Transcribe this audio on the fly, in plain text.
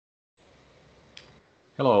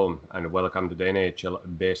Hello and welcome to the NHL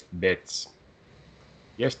Best Bets.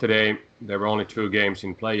 Yesterday there were only 2 games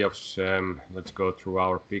in playoffs. Let's go through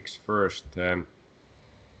our picks first.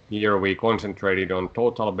 Here we concentrated on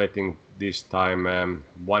total betting this time.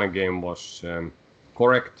 One game was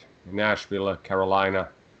correct. Nashville, Carolina,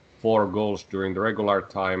 4 goals during the regular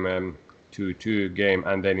time, 2-2 game,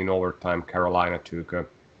 and then in overtime Carolina took a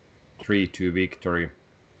 3-2 victory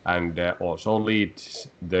and also leads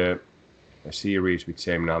the series with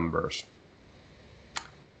same numbers.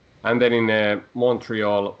 And then in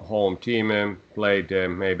Montreal, home team played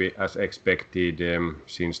maybe as expected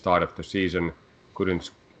since start of the season. Couldn't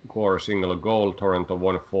score a single goal. Toronto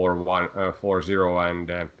won 4-0 and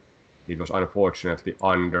it was unfortunately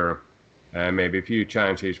under. Maybe a few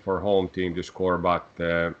chances for home team to score, but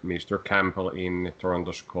Mr. Campbell in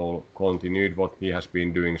Toronto's goal continued what he has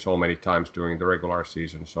been doing so many times during the regular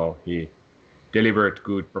season. So he delivered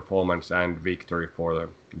good performance and victory for the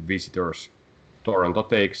visitors. Toronto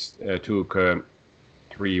took a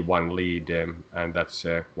 3-1 lead, and that's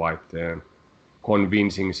quite a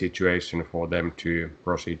convincing situation for them to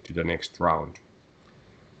proceed to the next round.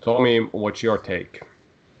 Tommy, what's your take?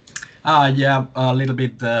 Yeah, a little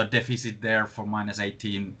bit deficit there for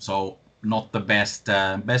 -18, so not the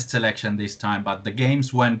best selection this time, but the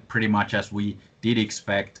games went pretty much as we did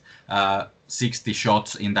expect. 60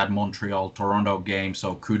 shots in that Montreal-Toronto game,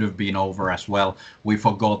 so could have been over as well. We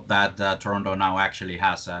forgot that Toronto now actually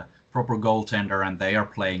has a proper goaltender and they are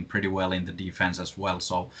playing pretty well in the defense as well.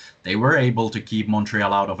 So they were able to keep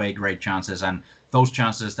Montreal out of A-grade chances, and those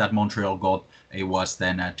chances that Montreal got, it was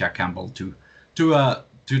then Jack Campbell to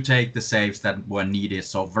take the saves that were needed.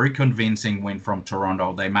 So very convincing win from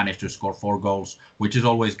Toronto. They managed to score 4 goals, which is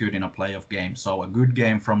always good in a playoff game. So a good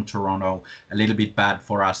game from Toronto. A little bit bad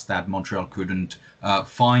for us that Montreal couldn't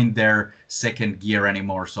find their second gear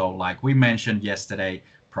anymore. So like we mentioned yesterday,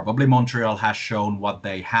 probably Montreal has shown what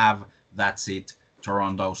they have. That's it.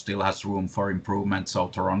 Toronto still has room for improvement. So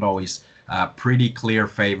Toronto is pretty clear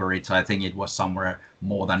favorites. I think it was somewhere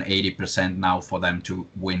more than 80% now for them to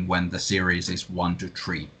win when the series is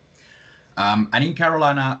 1-3. And in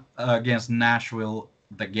Carolina against Nashville,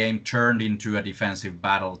 the game turned into a defensive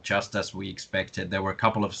battle just as we expected. There were a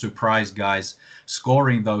couple of surprise guys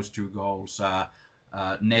scoring those 2 goals.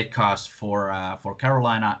 Netcast for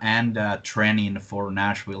Carolina and Trenin for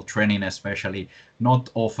Nashville. Trenin especially not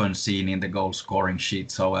often seen in the goal scoring sheet.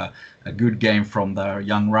 So a good game from the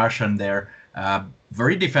young Russian there.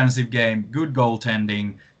 Very defensive game, good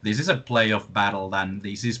goaltending. This is a playoff battle, and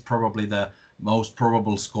this is probably the most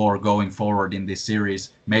probable score going forward in this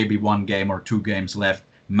series. Maybe 1 game or 2 games left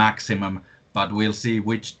maximum, but we'll see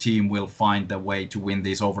which team will find the way to win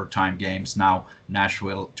these overtime games. Now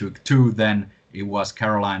Nashville took 2, then it was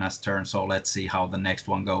Carolina's turn, so let's see how the next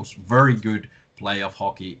one goes. Very good playoff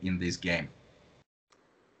hockey in this game.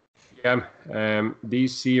 Yeah,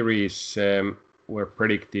 these series were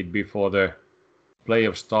predicted before the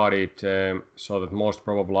playoffs started, so that most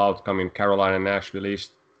probable outcome in Carolina-Nashville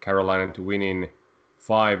is Carolina to win in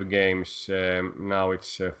 5 games. Now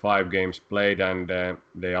it's 5 games played and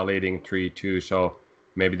they are leading 3-2, so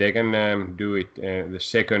maybe they can do it. The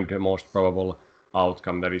second most probable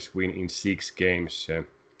outcome, that is win in 6 games.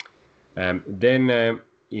 Then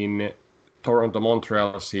in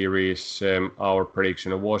Toronto-Montreal series, our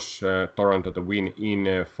prediction was Toronto to win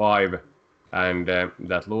in 5, and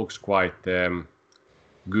that looks quite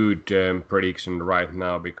good prediction right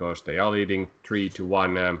now because they are leading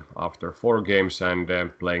 3-1 after 4 games and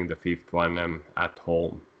playing the 5th one at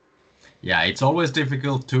home. Yeah, it's always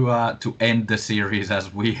difficult to end the series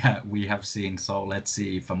as we have seen. So let's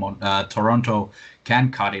see if Toronto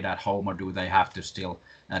can cut it at home, or do they have to still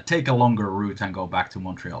take a longer route and go back to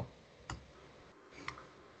Montreal?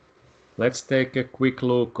 Let's take a quick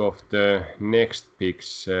look of the next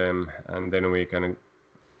picks, and then we can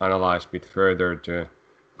analyze a bit further the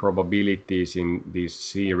probabilities in this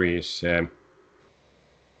series.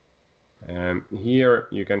 Here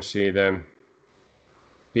you can see the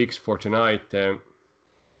picks for tonight.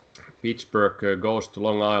 Pittsburgh goes to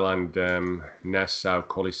Long Island, Nassau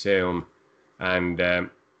Coliseum, and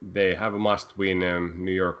they have a must-win.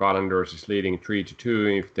 New York Islanders is leading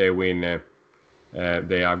 3-2. If they win,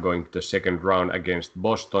 they are going to the second round against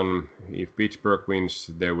Boston. If Pittsburgh wins,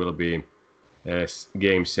 there will be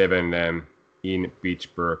Game 7 in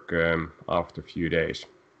Pittsburgh after a few days.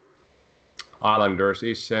 Islanders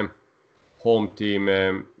is home team,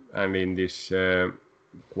 and in this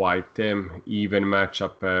quite even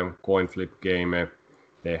matchup coin flip game,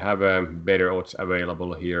 they have better odds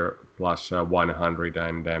available here, plus 100,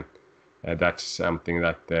 and that's something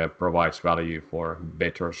that provides value for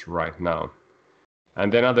bettors right now.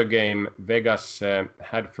 And then other game, Vegas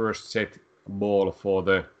had first set ball for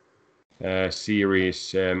the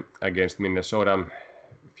series against Minnesota.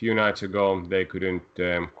 A few nights ago, they couldn't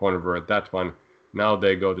convert that one. Now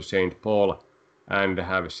they go to St. Paul and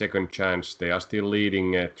have a second chance. They are still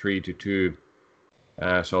leading 3-2.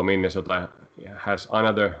 So Minnesota has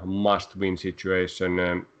another must-win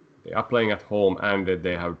situation. They are playing at home and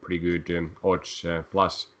they have pretty good odds,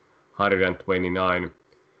 plus 129.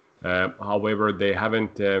 However, they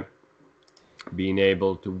haven't been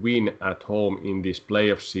able to win at home in this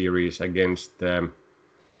playoff series against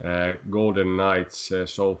Golden Knights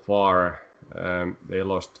so far. They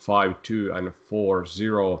lost 5-2 and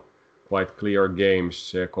 4-0, quite clear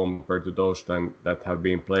games compared to those that have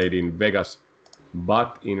been played in Vegas.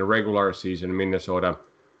 But in regular season, Minnesota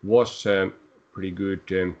was a pretty good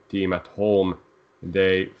team at home.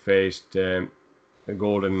 They faced the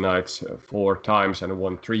Golden Knights 4 times and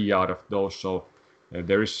won 3 out of those. So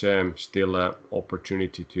there is still an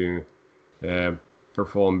opportunity to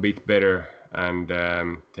perform a bit better and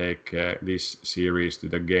take this series to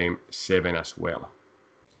the game 7 as well.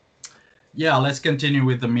 Yeah, let's continue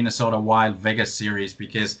with the Minnesota Wild Vegas series,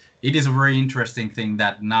 because it is a very interesting thing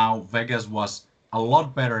that now Vegas was a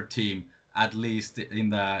lot better team, at least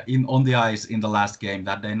on the ice in the last game,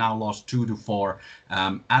 that they now lost 2-4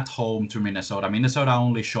 at home to Minnesota. Minnesota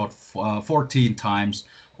only shot 14 times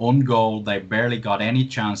on goal. They barely got any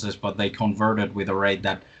chances, but they converted with a rate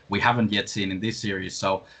that we haven't yet seen in this series.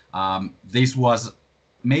 So this was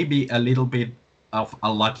maybe a little bit of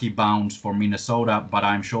a lucky bounce for Minnesota, but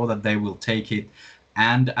I'm sure that they will take it.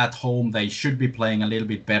 And at home, they should be playing a little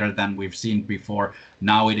bit better than we've seen before.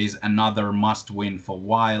 Now it is another must-win for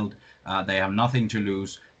Wild. They have nothing to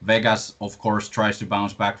lose. Vegas, of course, tries to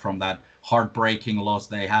bounce back from that heartbreaking loss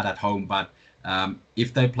they had at home. But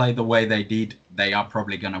if they play the way they did, they are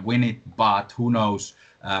probably going to win it. But who knows?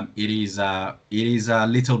 It is a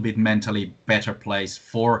little bit mentally better place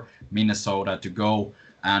for Minnesota to go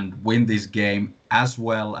and win this game, as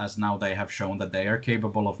well as now they have shown that they are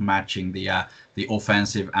capable of matching the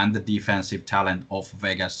offensive and the defensive talent of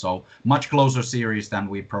Vegas. So much closer series than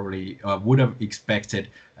we probably would have expected.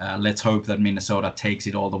 Let's hope that Minnesota takes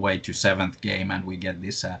it all the way to 7th game and we get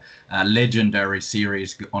this legendary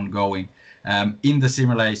series ongoing. In the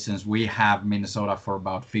simulations, we have Minnesota for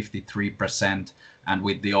about 53%, and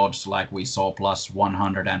with the odds like we saw, plus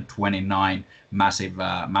 129,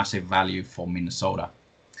 massive value for Minnesota.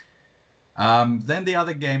 Then the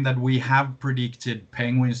other game that we have predicted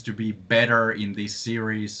Penguins to be better in this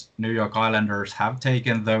series, New York Islanders have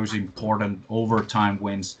taken those important overtime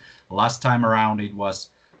wins. Last time around, it was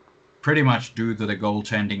pretty much due to the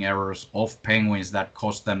goaltending errors of Penguins that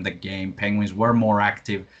cost them the game. Penguins were more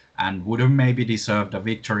active and would have maybe deserved a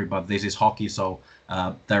victory, but this is hockey, so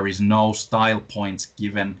there is no style points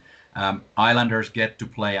given. Islanders get to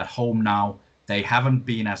play at home now. They haven't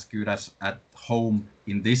been as good as at home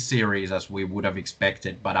in this series as we would have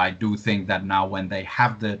expected, but I do think that now when they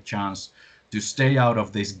have the chance to stay out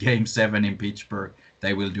of this game 7 in Pittsburgh,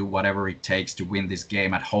 they will do whatever it takes to win this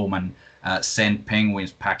game at home and send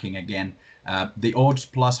Penguins packing again. The odds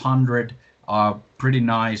plus 100 are pretty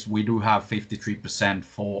nice. We do have 53%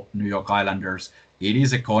 for New York Islanders. It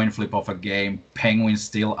is a coin flip of a game. Penguins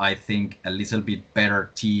still, I think, a little bit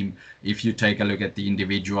better team if you take a look at the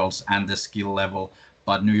individuals and the skill level.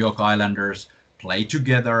 But New York Islanders play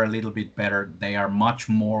together a little bit better. They are much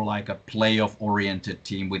more like a playoff-oriented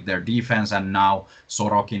team with their defense, and now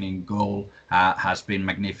Sorokin in goal has been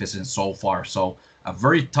magnificent so far. So a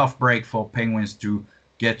very tough break for Penguins to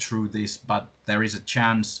get through this, but there is a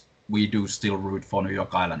chance we do still root for New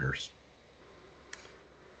York Islanders.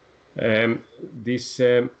 This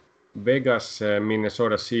Vegas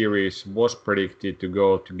Minnesota series was predicted to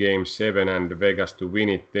go to game 7 and Vegas to win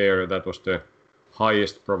it there. That was the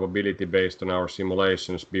highest probability based on our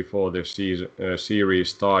simulations before the series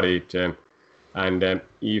started. And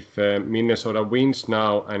if Minnesota wins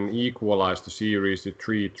now and equalize the series to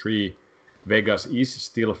 3-3, Vegas is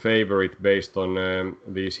still favorite based on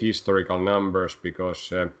these historical numbers,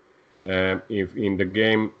 because if in the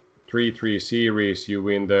game 3-3 series you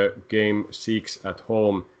win the game 6 at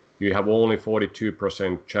home, you have only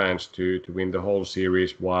 42% chance to win the whole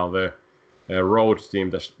series, while the road team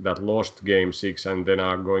that lost game 6 and then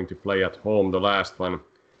are going to play at home the last one,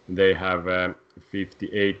 they have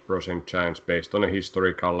 58% chance based on a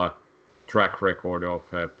historical track record of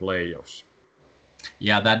playoffs.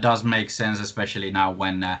 Yeah, that does make sense, especially now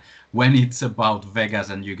when it's about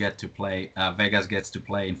Vegas and you get to play. Vegas gets to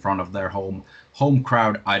play in front of their home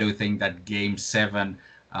crowd. I do think that Game 7,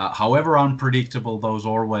 however unpredictable those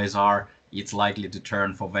always are, it's likely to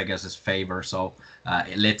turn for Vegas's favor. So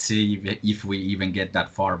let's see if we even get that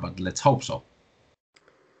far, but let's hope so.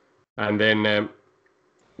 And then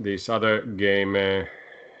this other game,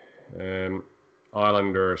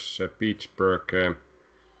 Islanders Pittsburgh,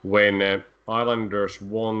 when Islanders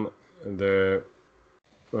won the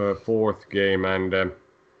fourth game and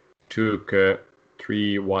took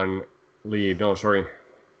 3-1 lead. No, sorry,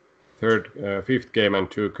 fifth game and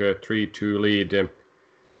took a 3-2 lead.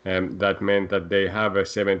 That meant that they have a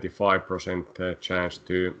 75% chance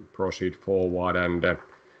to proceed forward,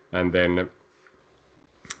 and then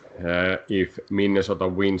if Minnesota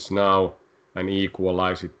wins now and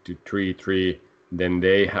equalize it to 3-3, then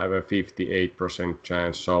they have a 58%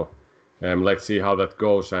 chance. So let's see how that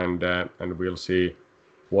goes, and we'll see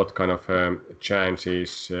what kind of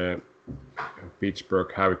chances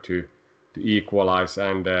Pittsburgh have to equalize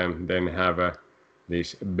and then have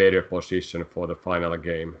this better position for the final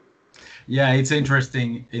game. Yeah, it's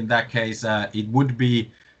interesting in that case. It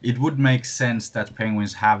would make sense that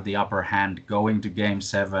Penguins have the upper hand going to Game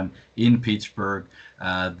 7 in Pittsburgh,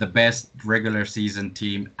 the best regular season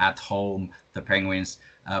team at home, the Penguins.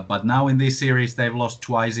 But now in this series, they've lost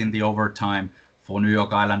twice in the overtime for New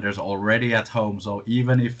York Islanders already at home. So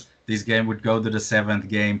even if this game would go to the 7th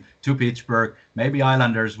game to Pittsburgh, maybe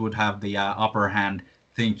Islanders would have the upper hand,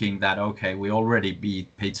 thinking that, okay, we already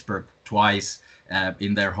beat Pittsburgh twice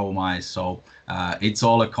in their home ice. So it's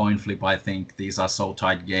all a coin flip. I think these are so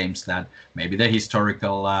tight games that maybe the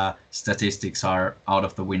historical statistics are out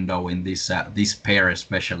of the window in this pair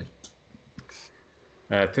especially.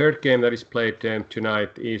 Third game that is played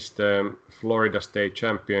tonight is the Florida State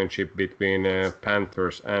Championship between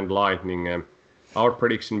Panthers and Lightning. Our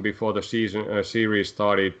prediction before the series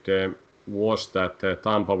started was that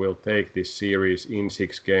Tampa will take this series in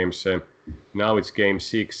 6 games. Now it's Game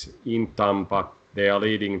 6 in Tampa. They are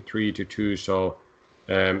leading 3-2, so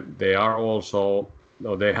they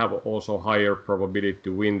have also higher probability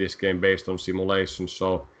to win this game based on simulations.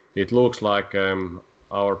 So it looks like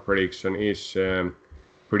our prediction is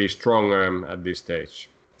pretty strong at this stage.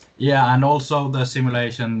 Yeah, and also the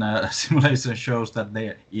simulation shows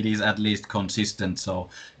that it is at least consistent. So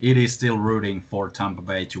it is still rooting for Tampa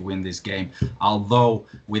Bay to win this game. Although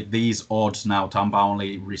with these odds now, Tampa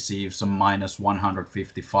only receives some minus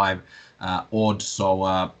 155 odds,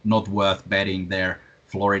 so not worth betting there.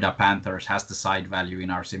 Florida Panthers has the side value in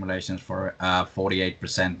our simulations for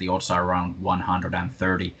 48%. The odds are around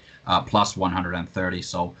 130, plus 130.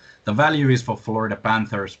 So the value is for Florida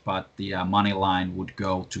Panthers, but the money line would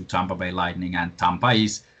go to Tampa Bay Lightning. And Tampa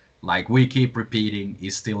is, like we keep repeating,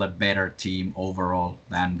 is still a better team overall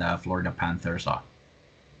than the Florida Panthers are.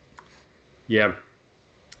 Yeah,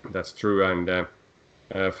 that's true. And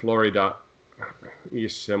Florida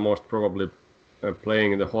is most probably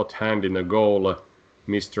playing the hot hand in the goal.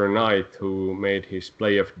 Mr. Knight, who made his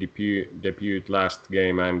playoff debut last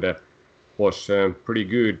game and was pretty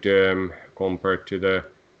good compared to the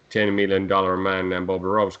 $10 million man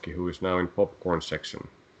Bobrovsky, who is now in popcorn section.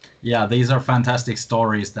 Yeah, these are fantastic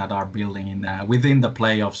stories that are building in within the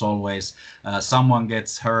playoffs. Always someone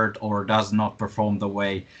gets hurt or does not perform the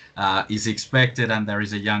way is expected, and there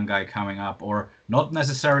is a young guy coming up, or not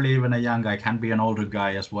necessarily even a young guy, can be an older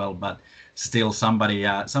guy as well, but still somebody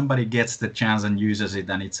gets the chance and uses it,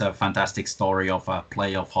 and it's a fantastic story of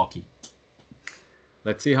playoff hockey.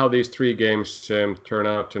 Let's see how these 3 games turn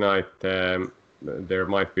out tonight. There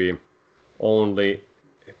might be only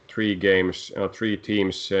 3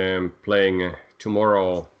 teams playing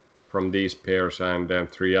tomorrow from these pairs, and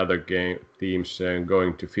 3 other teams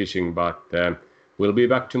going to fishing. But we'll be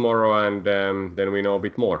back tomorrow, and then we know a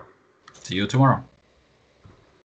bit more. See you tomorrow.